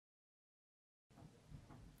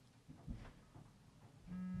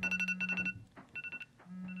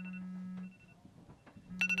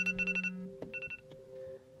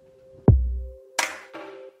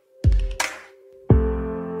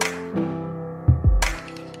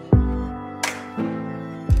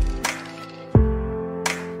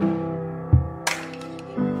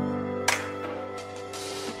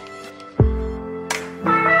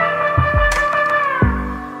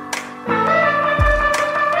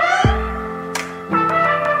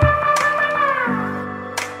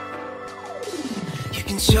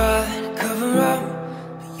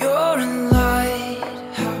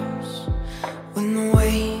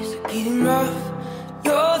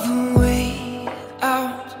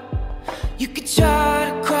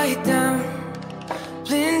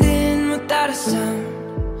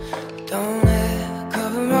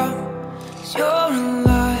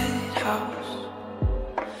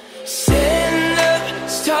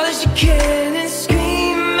tall as you can and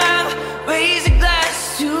scream out. Raise a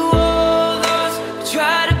glass to all those who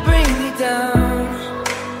try to bring me down.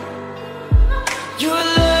 You're a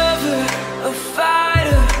lover, a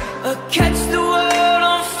fighter, a catch the world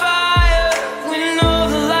on fire when all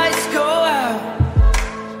the lights go out.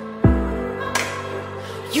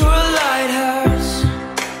 You're a lighthouse.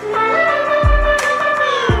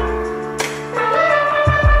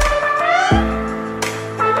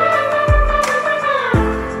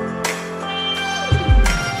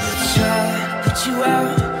 You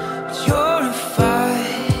out, but you're on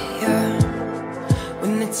fire.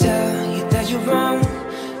 When they tell you that you're wrong,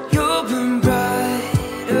 you'll burn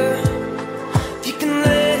brighter. If you can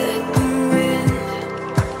let the wind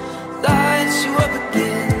light you up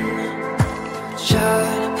again, try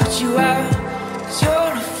to put you out, 'cause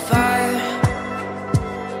you're on fire.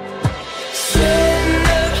 Stand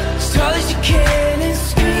up as tall as you can and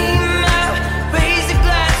scream out. Raise a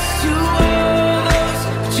glass to all those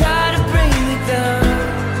who try to bring me down.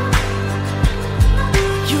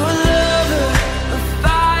 You're a lover, a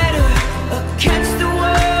fighter, a catch the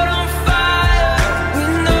world on fire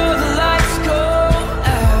when all the lights go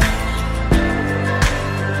out.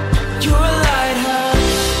 You're a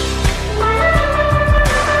lighthouse.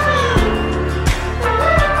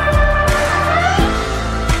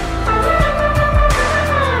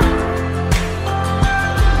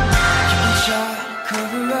 You can try to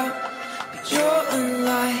cover up, but you're a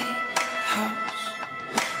lighthouse.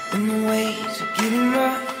 When the waves are getting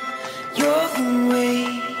rough, you're the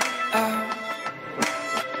wave.